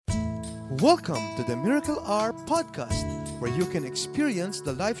Welcome to the Miracle Hour podcast, where you can experience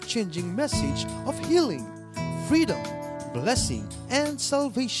the life-changing message of healing, freedom, blessing, and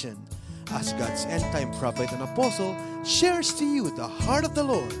salvation. As God's end-time prophet and apostle shares to you the heart of the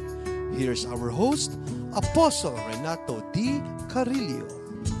Lord, here's our host, Apostle Renato D. Carillo.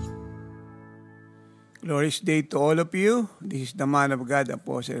 Glorious day to all of you. This is the man of God,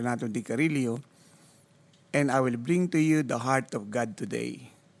 Apostle Renato D. Carillo, and I will bring to you the heart of God today.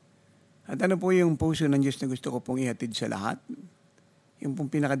 At ano po yung puso ng Diyos na gusto ko pong ihatid sa lahat? Yung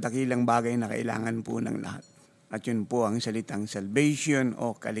pong pinakadakilang bagay na kailangan po ng lahat. At yun po ang salitang salvation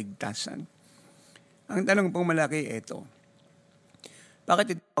o kaligtasan. Ang tanong pong malaki, ito.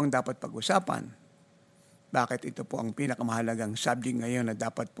 Bakit ito ang dapat pag-usapan? Bakit ito po ang pinakamahalagang subject ngayon na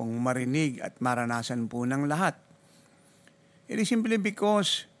dapat pong marinig at maranasan po ng lahat? It is simply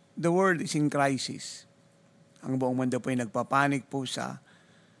because the world is in crisis. Ang buong mundo po ay nagpapanik po sa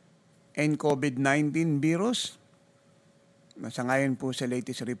COVID-19 virus. Sa ngayon po sa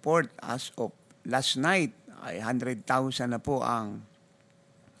latest report, as of last night, ay 100,000 na po ang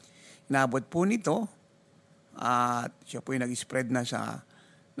inabot po nito. At siya po ay nag-spread na sa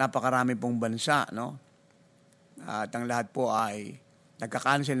napakarami pong bansa. No? At ang lahat po ay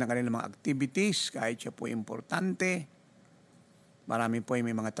nagka-cancel ng kanilang mga activities kahit siya po importante. Marami po ay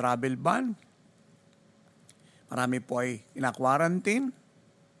may mga travel ban. Marami po ay ina-quarantine.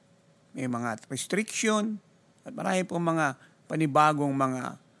 May mga restriction at marami pong mga panibagong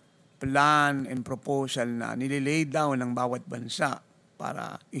mga plan and proposal na nililay down ng bawat bansa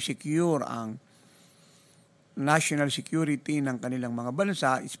para i-secure ang national security ng kanilang mga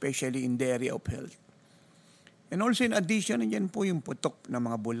bansa, especially in the area of health. And also in addition, nandiyan po yung putok ng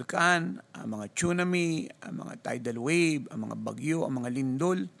mga bulkan, ang mga tsunami, ang mga tidal wave, ang mga bagyo, ang mga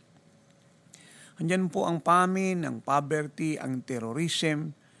lindol. Nandiyan po ang famine, ang poverty, ang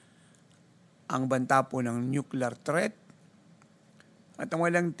terrorism, ang banta po ng nuclear threat, at ang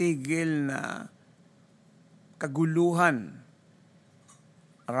walang tigil na kaguluhan,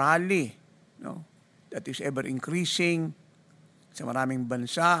 rally, no? That is ever increasing sa maraming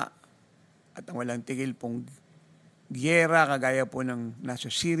bansa, at ang walang tigil pong giyera, kagaya po ng nasa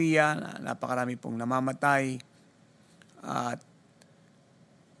Syria, na napakarami pong namamatay, at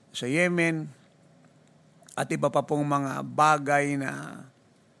sa Yemen, at iba pa pong mga bagay na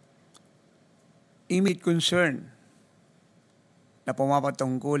immediate concern na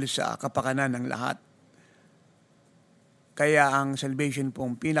pumapatungkol sa kapakanan ng lahat. Kaya ang salvation po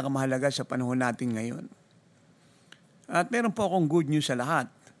ang pinakamahalaga sa panahon natin ngayon. At meron po akong good news sa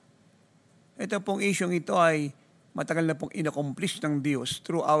lahat. Ito pong isyong ito ay matagal na pong inaccomplish ng Diyos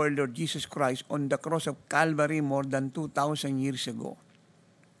through our Lord Jesus Christ on the cross of Calvary more than 2,000 years ago.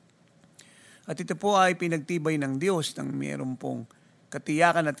 At ito po ay pinagtibay ng Diyos ng meron pong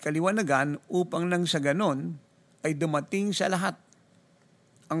katiyakan at kaliwanagan upang nang sa ganon ay dumating sa lahat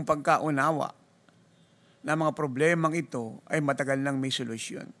ang pagkaunawa na mga problemang ito ay matagal nang may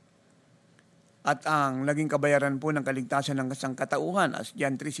solusyon. At ang naging kabayaran po ng kaligtasan ng sangkatauhan, as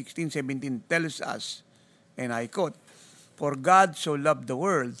John 3:16-17 tells us, and I quote, "For God so loved the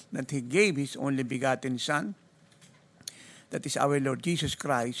world that He gave His only begotten Son, that is our Lord Jesus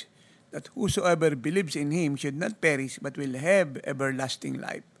Christ, that whosoever believes in Him should not perish but will have everlasting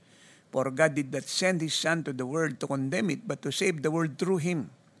life. For God did not send His Son to the world to condemn it, but to save the world through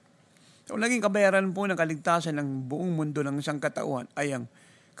Him." So, naging kabayaran po ng kaligtasan ng buong mundo ng sangkatauhan ay ang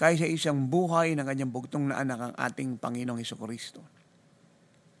kaysa isang buhay ng kanyang bugtong na anak ang ating Panginoong Hesukristo.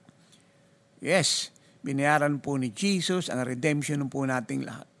 Yes, binayaran po ni Jesus ang redemption po nating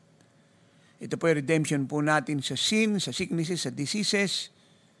lahat. Ito po yung redemption po natin sa sin, sa sicknesses, sa diseases,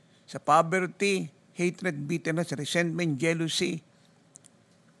 sa poverty, hatred, bitterness, resentment, jealousy,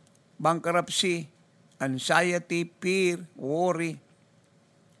 bankruptcy, anxiety, fear, worry,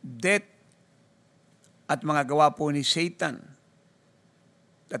 death, at mga gawa po ni Satan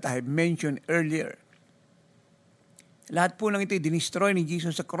that I have mentioned earlier. Lahat po ng ito dinistroy ni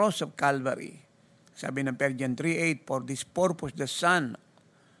Jesus sa cross of Calvary. Sabi ng John 3:8, "For this purpose the Son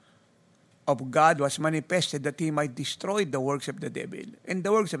of God was manifested that He might destroy the works of the devil. And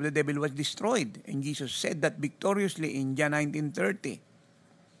the works of the devil was destroyed." And Jesus said that victoriously in John 19:30.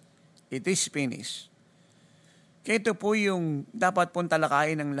 It is finished. Kaya ito po yung dapat pong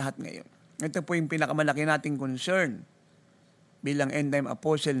talakayin ng lahat ngayon. Ito po yung pinakamalaki nating concern bilang end-time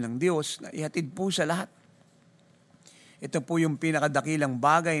apostle ng Diyos na ihatid po sa lahat. Ito po yung pinakadakilang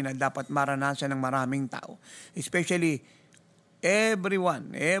bagay na dapat maranasan ng maraming tao. Especially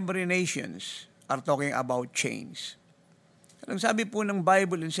everyone, every nations are talking about change. Ang sabi po ng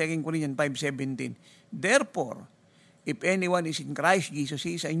Bible in 2 Corinthians 5:17, "Therefore, If anyone is in Christ Jesus,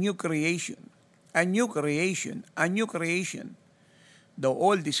 he is a new creation. A new creation. A new creation. The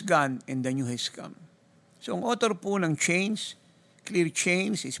old is gone and the new has come. So ang author po ng change, clear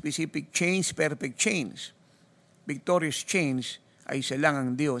change, specific change, perfect change, victorious change, ay isa lang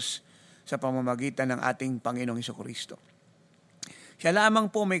ang Diyos sa pamamagitan ng ating Panginoong Hesukristo. Siya lamang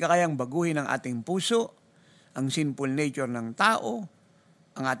po may kakayang baguhin ang ating puso, ang sinful nature ng tao,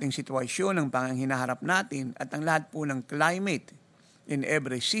 ang ating sitwasyon, ang panghinaharap natin, at ang lahat po ng climate in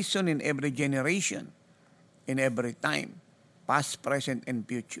every season, in every generation, in every time, past, present, and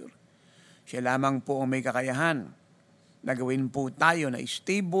future. Siya lamang po ang may kakayahan na gawin po tayo na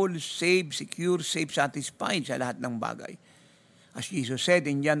stable, safe, secure, safe, satisfied sa lahat ng bagay. As Jesus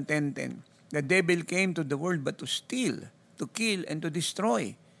said in John 10:10, the devil came to the world but to steal, to kill, and to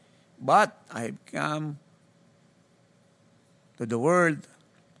destroy. But I have come to the world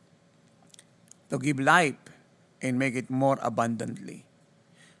to give life and make it more abundantly.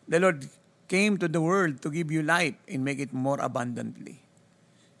 The Lord came to the world to give you life and make it more abundantly.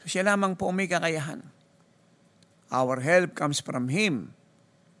 So siya lamang po may kakayahan. Our help comes from Him,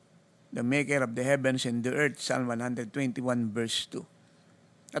 the maker of the heavens and the earth, Psalm 121 verse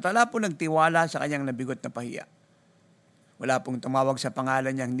 2. At wala po nagtiwala sa kanyang nabigot na pahiya. Wala pong tumawag sa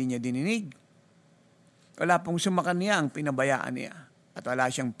pangalan niya, hindi niya dininig. Wala pong sumakan niya ang pinabayaan niya. At wala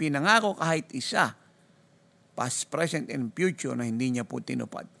siyang pinangako kahit isa, past, present, and future na hindi niya po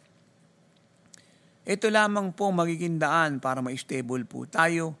tinupad. Ito lamang po magiging daan para ma-stable po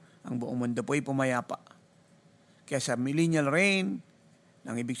tayo, ang buong mundo po ay pumayapa. Kaya sa millennial reign,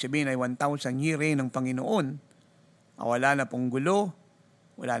 nang ibig sabihin ay 1,000-year reign ng Panginoon, wala na pong gulo,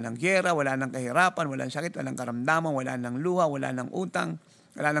 wala nang gyera, wala nang kahirapan, wala nang sakit, walang karamdaman, wala nang luha, wala nang utang,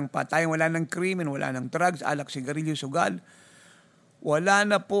 wala nang patayan, wala nang krimen, wala nang drugs, alak, sigarilyo, sugal. Wala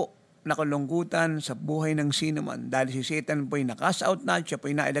na po nakalungkutan sa buhay ng sinuman dahil si Satan po ay nakas out na, siya po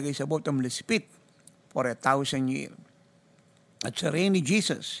ay nailagay sa bottomless pit for 1,000 years. At sa reign ni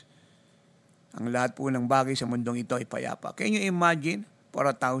Jesus, ang lahat po ng bagay sa mundong ito ay payapa. Can you imagine? For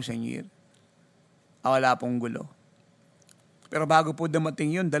 1,000 years. Wala pong gulo. Pero bago po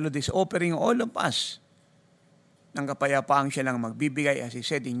dumating yun, the Lord is offering all of us ng kapayapaan siya lang magbibigay, as he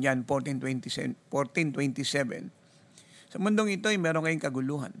said in John 14:27. Sa mundong ito ay meron kayong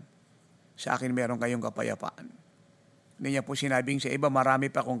kaguluhan. Sa akin meron kayong kapayapaan. Hindi niya po sinabing sa iba,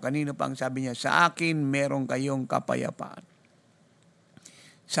 marami pa kung kanino pang sabi niya, sa akin meron kayong kapayapaan.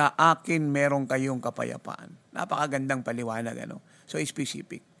 Sa akin meron kayong kapayapaan. Napakagandang paliwanag, ano? So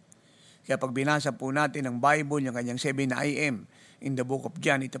specific. Kaya pag binasa po natin ang Bible, yung kanyang 7 na I am, in the book of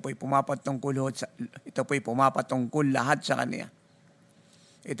John, ito po'y pumapatungkol lahat sa Kanya.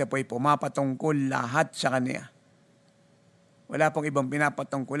 Ito po'y pumapatungkol lahat sa Kanya. Wala pong ibang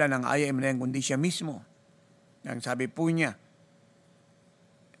pinapatungkulan ng I am na yan, kundi siya mismo. Ang sabi po niya,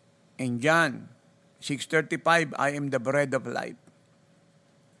 in John 6:35, I am the bread of life.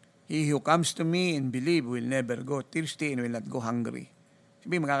 He who comes to me and believe will never go thirsty and will not go hungry.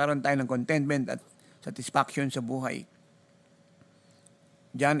 Sabi, magkakaroon tayo ng contentment at satisfaction sa buhay.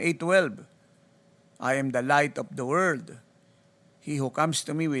 John 8:12, I am the light of the world. He who comes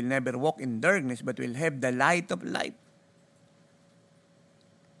to me will never walk in darkness but will have the light of life.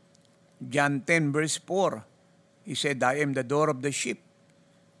 John 10 verse 4, he said, I am the door of the sheep.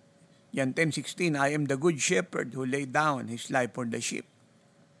 John 10:16, I am the good shepherd who laid down his life for the sheep.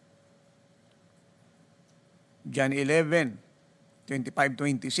 John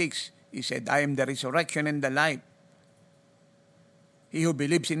 11:25-26, he said, I am the resurrection and the life. He who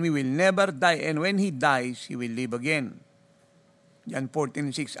believes in me will never die, and when he dies, he will live again. John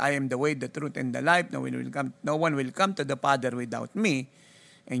 14:6, I am the way, the truth, and the life. No one will come to the Father without me.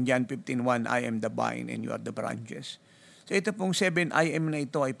 And John 15:1, I am the vine, and you are the branches. So ito pong 7 I am na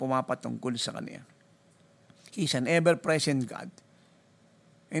ito ay pumapatungkol sa Kanya. He's an ever-present God.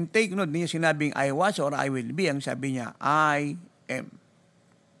 And take note, niya sinabing I was or I will be. Ang sabi niya, I am.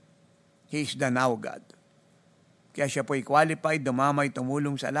 He is the now God. Kaya siya po'y qualified, dumamay,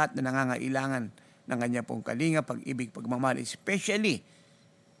 tumulong sa lahat na nangangailangan ng kanya pong kalinga, pag-ibig, pagmamahal, especially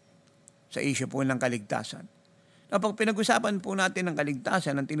sa isyu po ng kaligtasan. Na pag pinag-usapan po natin ng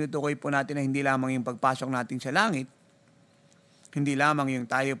kaligtasan, ang tinutukoy po natin na hindi lamang yung pagpasok natin sa langit, hindi lamang yung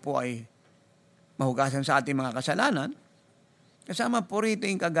tayo po ay mahugasan sa ating mga kasalanan, kasama po rito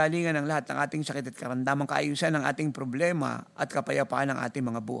yung kagalingan ng lahat ng ating sakit at karamdaman, kaayusan ng ating problema at kapayapaan ng ating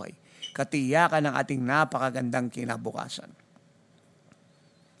mga buhay. Katiyakan ng ating napakagandang kinabukasan.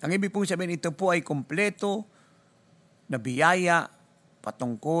 Ang ibig pong sabihin, ito po ay kompleto na biyaya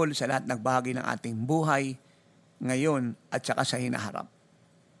patungkol sa lahat ng bahagi ng ating buhay ngayon at saka sa hinaharap.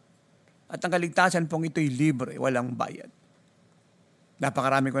 At ang kaligtasan pong ito'y libre, walang bayad.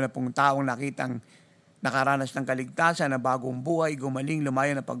 Napakarami ko na pong taong nakitang nakaranas ng kaligtasan na bagong buhay, gumaling,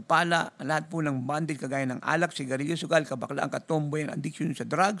 lumayo na pagpala, ang lahat po ng bandit kagaya ng alak, sigarilyo, sugal, kabaklaan, katomboy, addiction sa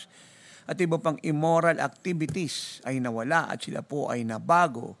drugs, at iba pang immoral activities ay nawala at sila po ay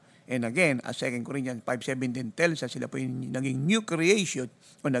nabago. And again, as 2 Corinthians 5:17 tells us, sila po yung naging new creation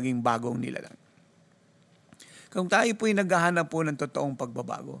o naging bagong nilalang. Kung tayo po ay naghahanap po ng totoong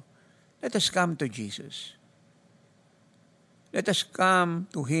pagbabago, let us come to Jesus. Let us come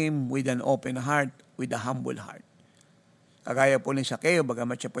to Him with an open heart, with a humble heart. Kagaya po ni Sakeo,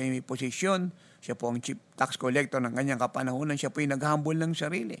 bagamat siya po ay may posisyon, siya po ang chief tax collector ng kanyang kapanahunan, siya po ay nag-humble ng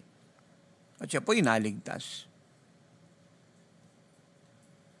sarili. At siya po ay naligtas.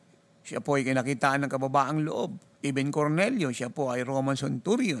 Siya po ay kinakitaan ng kababaang loob. Even Cornelio, siya po ay Roman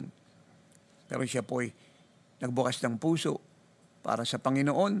centurion. Pero siya po ay nagbukas ng puso para sa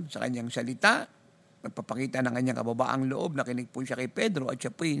Panginoon, sa kanyang salita, nagpapakita ng kanyang kababaang loob, nakinig po siya kay Pedro at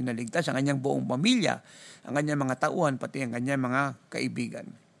siya po ay naligtas ang kanyang buong pamilya, ang kanyang mga tauhan, pati ang kanyang mga kaibigan.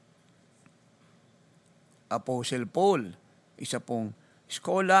 Apostle Paul, isa pong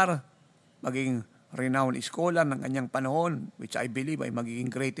scholar, maging renowned scholar ng kanyang panahon, which I believe ay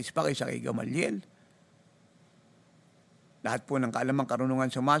magiging greatest pa kaysa kay Gamaliel. Lahat po ng kaalamang karunungan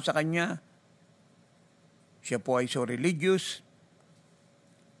sumasa sa kanya. Siya po ay so religious.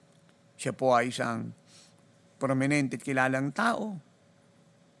 Siya po ay isang prominente at kilalang tao.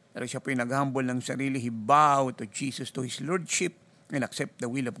 Pero siya po ay nag-humble ng sarili. He bowed to Jesus, to His Lordship, and accept the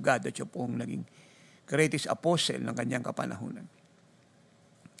will of God. At siya po ang naging greatest apostle ng kanyang kapanahunan.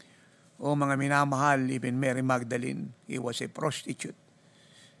 O mga minamahal, even Mary Magdalene, he was a prostitute,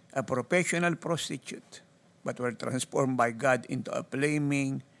 a professional prostitute, but were transformed by God into a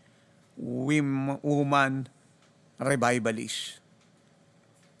flaming woman revivalist.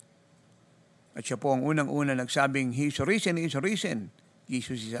 At siya po ang unang-una nagsabing, He is risen, He is risen.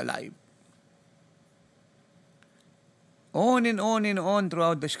 Jesus is alive. On and on and on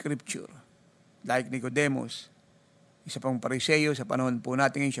throughout the scripture. Like Nicodemus, isa pang Pariseo sa panahon po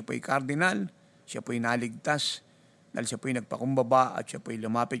natin ngayon, siya po ay kardinal, siya po ay naligtas, dahil siya po ay nagpakumbaba at siya po ay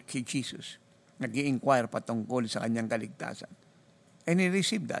lumapit kay Jesus. Nag-i-inquire patungkol sa kanyang kaligtasan. And he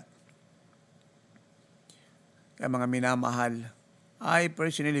received that. Kaya mga minamahal, I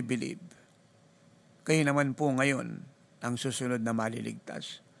personally believe, kayo naman po ngayon ang susunod na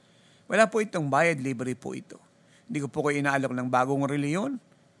maliligtas. Wala po itong bayad, libre po ito. Hindi ko po kayo inaalok ng bagong reliyon.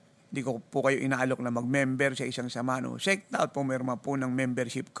 Hindi ko po kayo inaalok na mag-member sa isang samano sekta at pumirma po ng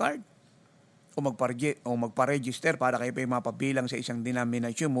membership card o magpa-register para kayo pa mapabilang sa isang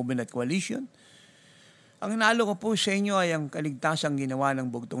denomination, movement at coalition. Ang inaalok ko po sa inyo ay ang kaligtasang ginawa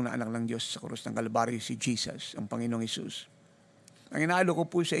ng bugtong na anak ng Diyos sa krus ng Kalbaryo, si Jesus, ang Panginoong Hesus. Ang inaalok ko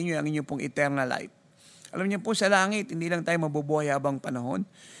po sa inyo ay ang inyong pong eternal life. Alam niyo po sa langit, hindi lang tayo mabubuhay habang panahon.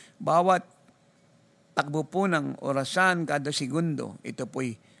 Bawat takbo po ng orasan kada segundo, ito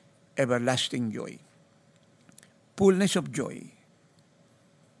po'y everlasting joy. Fullness of joy.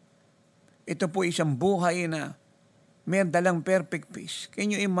 Ito po isang buhay na may dalang perfect peace.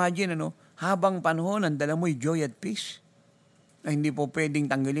 Can you imagine, habang panahon, ang dala mo'y joy at peace na hindi po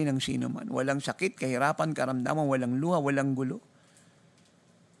pwedeng tanggalin ng sino man. Walang sakit, kahirapan, karamdaman, walang luha, walang gulo.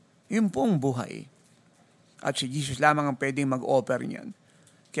 Yun po ang buhay. At si Jesus lamang ang pwedeng mag-offer niyan.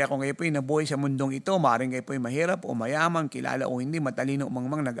 Kaya kung kayo po'y nabuhay sa mundong ito, maaaring kayo po'y mahirap o mayaman, kilala o hindi, matalino o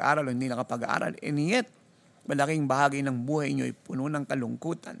mangmang nag-aaral o hindi nakapag-aaral. And yet, malaking bahagi ng buhay niyo ay puno ng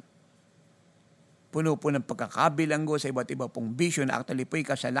kalungkutan. Puno po ng pagkakabilanggo sa iba't iba pong bisyo na actually po'y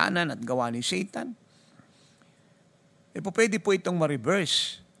kasalanan at gawa ni Satan. E po pwede po itong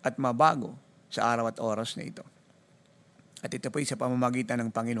ma-reverse at mabago sa araw at oras na ito. At ito po'y sa pamamagitan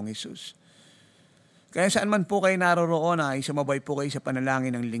ng Panginoong Hesus. Kaya saan man po kayo naroroon ay sumabay po kayo sa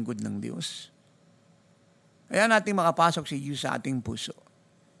panalangin ng lingkod ng Diyos. Kaya natin makapasok si Diyos sa ating puso.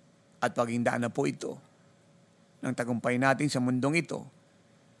 At pagindaan na po ito ng tagumpay natin sa mundong ito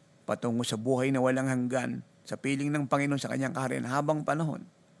patungo sa buhay na walang hanggan sa piling ng Panginoon sa kanyang kaharian habang panahon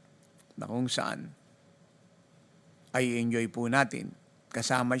na kung saan ay enjoy po natin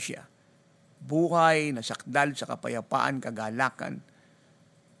kasama siya. Buhay na sakdal sa kapayapaan, kagalakan,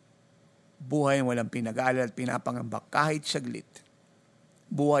 buhay na walang pinag-aalala at pinapangambak kahit saglit.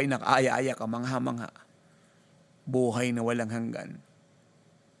 Buhay na kaaya-aya kamangha-mangha. Buhay na walang hanggan.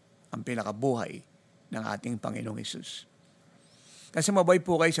 Ang pinakabuhay ng ating Panginoong Hesus. Kasi mabay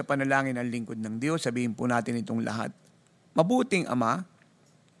po kayo sa panalangin ng lingkod ng Diyos, sabihin po natin itong lahat. Mabuting Ama,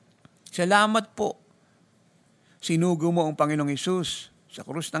 salamat po. Sinugo mo ang Panginoong Hesus sa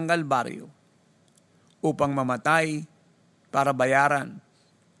krus ng Kalbaryo upang mamatay para bayaran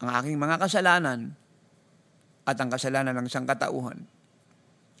ang aking mga kasalanan at ang kasalanan ng sangkatauhan.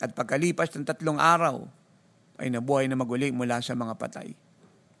 At pagkalipas ng 3 araw, ay nabuhay na maguli mula sa mga patay.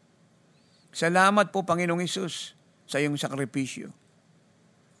 Salamat po, Panginoong Hesus, sa iyong sakripisyo.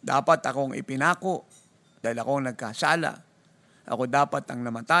 Dapat akong ipinako dahil ako nagkasala. Ako dapat ang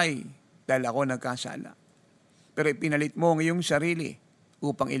namatay dahil ako nagkasala. Pero ipinalit mo ang iyong sarili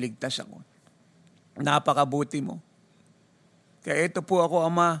upang iligtas ako. Napakabuti mo. Kaya ito po ako,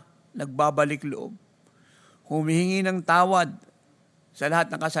 Ama, nagbabalik loob. Humihingi ng tawad sa lahat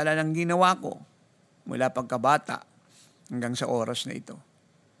ng kasalanang ginawa ko mula pagkabata hanggang sa oras na ito.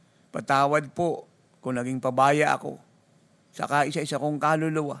 Patawad po kung naging pabaya ako sa kaisa-isa kong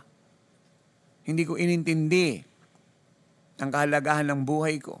kaluluwa. Hindi ko inintindi ang kahalagahan ng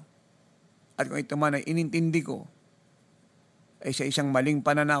buhay ko. At kung ito man ay inintindi ko, ay sa isang maling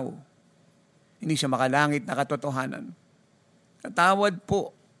pananaw, hindi sa makalangit na katotohanan. Patawad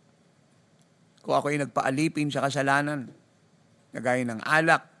po kung ako ay nagpaalipin sa kasalanan, nagaya ng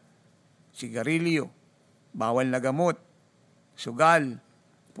alak, sigarilyo, bawal na gamot, sugal,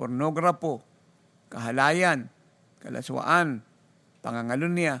 pornograpo, kahalayan, kalaswaan,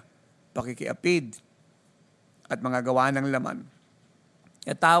 pangangalunya, pakikiapid, at mga gawa ng laman.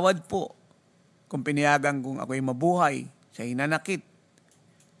 Tawad po kung pinayagan kong ako'y mabuhay sa hinanakit,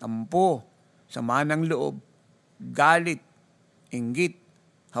 tampo, sama ng loob, galit, inggit,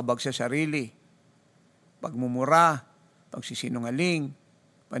 habag sa sarili, pagmumura, pagsisinungaling,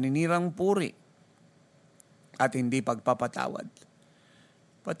 paninirang puri, at hindi pagpapatawad.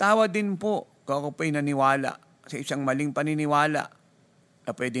 Patawad din po kung ako po'y naniwala sa isang maling paniniwala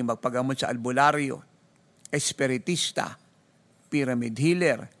na pwedeng magpagamot sa albularyo, espiritista, pyramid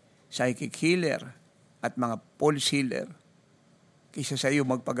healer, psychic healer, at mga pulse healer. Kaysa sa iyo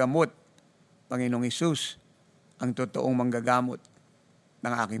magpagamot, Panginoong Hesus, ang totoong manggagamot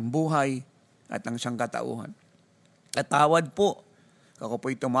ng aking buhay at ng sangkatauhan. At tawad po, ako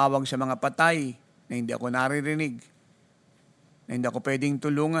po'y tumawag sa mga patay na hindi ako naririnig, na hindi ako pwedeng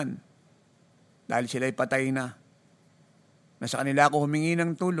tulungan dahil sila'y patay na. Nasa kanila ako humingi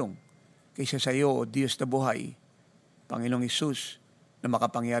ng tulong kaysa sa iyo, O Diyos na buhay, Panginoong Hesus, na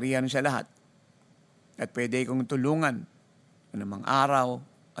makapangyarihan sa lahat. At pwede kong tulungan anumang araw,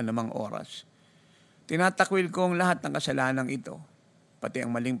 anumang oras. Tinatakwil ko ang lahat ng kasalanang ito, pati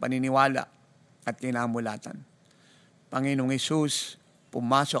ang maling paniniwala at kinamulatan. Panginoong Hesus,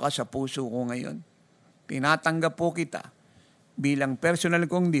 pumasok ka sa puso ko ngayon. Tinatanggap po kita bilang personal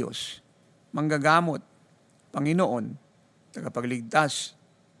kong Diyos, manggagamot, Panginoon, tagapagligtas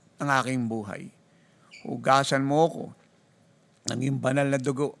ng aking buhay. Hugasan mo ko ng iyong banal na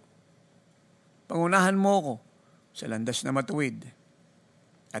dugo. Pangunahan mo ko sa landas na matuwid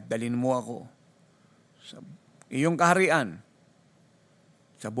at dalhin mo ako sa iyong kaharian,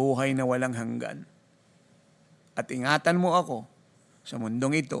 sa buhay na walang hanggan. At ingatan mo ako sa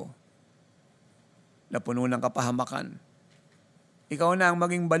mundong ito na puno ng kapahamakan. Ikaw na ang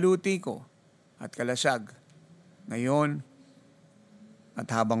maging baluti ko at kalasag ngayon at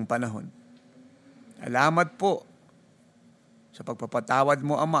habang panahon. Salamat po sa pagpapatawad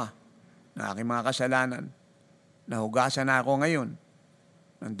mo, Ama, ng aking mga kasalanan. Nahugasan na ako ngayon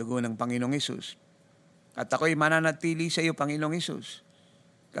ng dugo ng Panginoong Hesus. At ako'y mananatili sa iyo, Panginoong Hesus,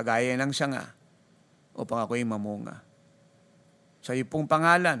 kagaya ng sanga, upang ako'y mamunga. Sa iyo pong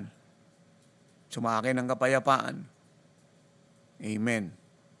pangalan, sumakin ang kapayapaan. Amen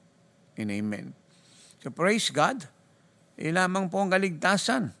and amen. So praise God. Lamang po ang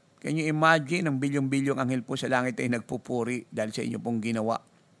kaligtasan. Can you imagine ang bilyong-bilyong anghel po sa langit ay nagpupuri dahil sa inyo pong ginawa?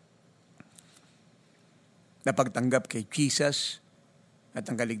 Napagtanggap kay Jesus at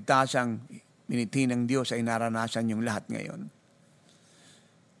ang kaligtasang miniti ng Diyos ay naranasan yung lahat ngayon.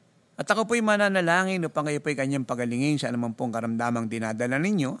 At ako po'y mananalangin upang kayo po'y kanyang pagalingin sa anumang pong karamdamang dinadala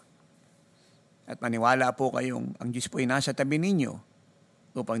ninyo. At maniwala po kayong ang Diyos po'y nasa tabi ninyo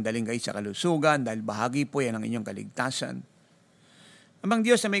upang daling kayo sa kalusugan dahil bahagi po yan ng inyong kaligtasan. Amang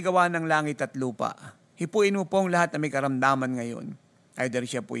Diyos na may gawa ng langit at lupa, hipuin mo pong lahat na may karamdaman ngayon. Either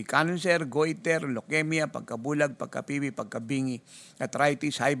siya po'y cancer, goiter, leukemia, pagkabulag, pagkapibi, pagkabingi,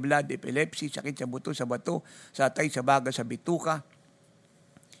 arthritis, high blood, epilepsy, sakit sa buto, sa bato, sa atay, sa baga, sa bituka,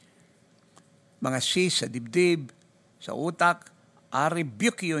 mga cysts sa dibdib, sa utak, I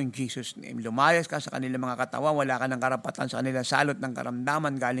rebuke you in Jesus' name. Lumayas ka sa kanilang mga katawan, wala ka ng karapatan sa kanilang salot ng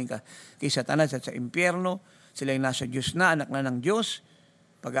karamdaman, galing ka kay Satanas at sa impyerno. Sila yung nasa Diyos na, anak na ng Diyos,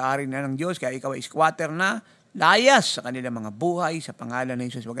 pag-aari na ng Diyos, kaya ikaw ay squatter na, layas sa kanilang mga buhay, sa pangalan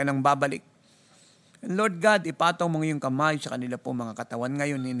ng Jesus, huwag ka nang babalik. And Lord God, ipataw mo ngayong kamay sa kanila po mga katawan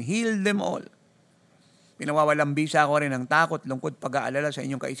ngayon and heal them all. Pinawawalang bisa ko rin ng takot, lungkot, pag-aalala sa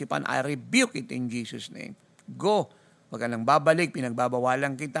inyong kaisipan. I rebuke it in Jesus' name. Go. Huwag ka nang babalik,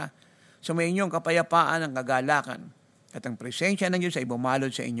 pinagbabawalan kita. So may inyong kapayapaan ang kagalakan at ang presensya ng Diyos ay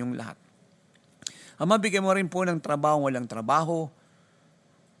bumalod sa inyong lahat. Ama, bigyan mo rin po ng trabaho, walang trabaho.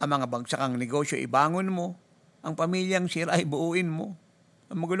 Ang mga bagsakang negosyo, ibangon mo. Ang pamilyang sira, ibuuin mo.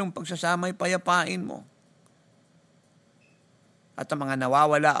 Ang magulong pagsasama, payapain mo. At ang mga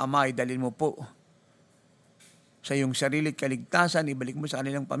nawawala, Ama, idalin mo po sa iyong sarili kaligtasan, ibalik mo sa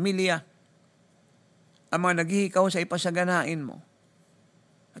kanilang pamilya. Ang mga naghihikaw sa ipasaganain mo.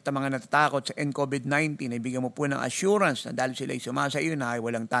 At ang mga natatakot sa COVID-19, ibigyan mo po ng assurance na dahil sila ay sumasa iyo na ay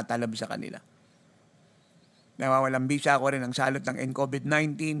walang tatalab sa kanila. Nawawalang bisa ako rin ang salot ng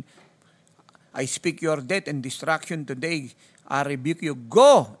COVID-19. I speak your death and destruction today. I rebuke you.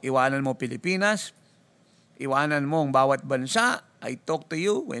 Go! Iwanan mo Pilipinas. Iwanan mo ang bawat bansa. I talk to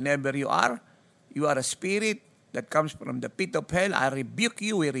you whenever you are. You are a spirit that comes from the pit of hell. I rebuke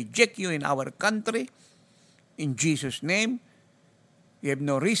you. We reject you in our country. In Jesus' name, you have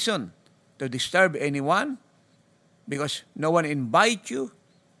no reason to disturb anyone because no one invite you.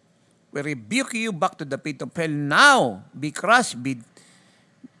 We rebuke you back to the pit of hell now. Be crushed, be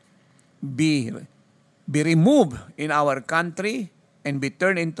removed in our country and be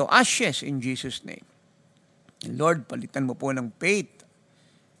turned into ashes in Jesus' name. And Lord, palitan mo po ng faith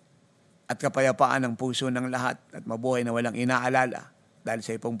at kapayapaan ng puso ng lahat at mabuhay na walang inaalala dahil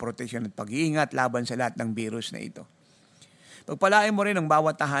sa ipong proteksyon at pag-iingat laban sa lahat ng virus na ito. Pagpalain mo rin ang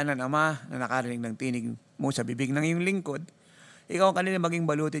bawat tahanan, Ama, na nakarinig ng tinig mo sa bibig ng iyong lingkod. Ikaw ang kanila maging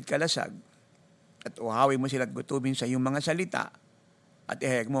balutit kalasag at uhawin mo sila at gutubin sa iyong mga salita at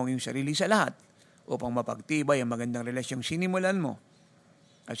ihayag mo ang iyong sarili sa lahat upang mapagtibay ang magandang relasyong sinimulan mo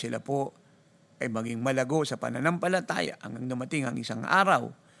at sila po ay maging malago sa pananampalataya hanggang dumating ang isang araw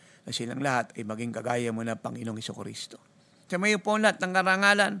na silang lahat ay maging kagaya mo na Panginoong Jesucristo. Sa mayo po lahat ng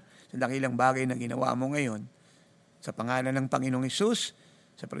karangalan sa dakilang bagay na ginawa mo ngayon sa pangalan ng Panginoong Hesus,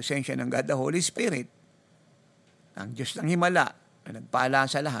 sa presensya ng God the Holy Spirit, ang Diyos ng Himala na nagpala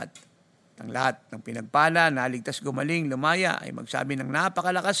sa lahat, ang lahat ng pinagpala, naligtas, gumaling, lumaya, ay magsabi ng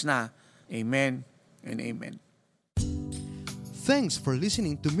napakalakas na Amen and Amen. Thanks for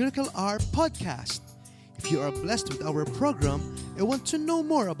listening to Miracle Hour Podcast. If you are blessed with our program and want to know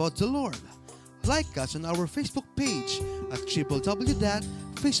more about the Lord, like us on our Facebook page at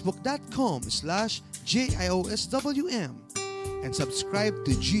www.facebook.com/JIOSWM and subscribe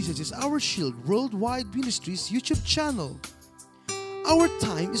to Jesus is Our Shield Worldwide Ministries YouTube channel. Our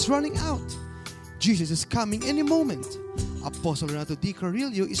time is running out. Jesus is coming any moment. Apostle Renato D.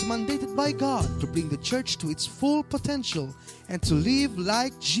 Carrillo is mandated by God to bring the church to its full potential and to live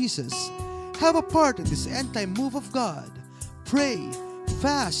like Jesus. Have a part in this end-time move of God. Pray,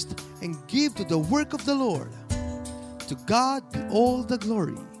 fast, and give to the work of the Lord. To God be all the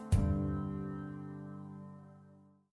glory.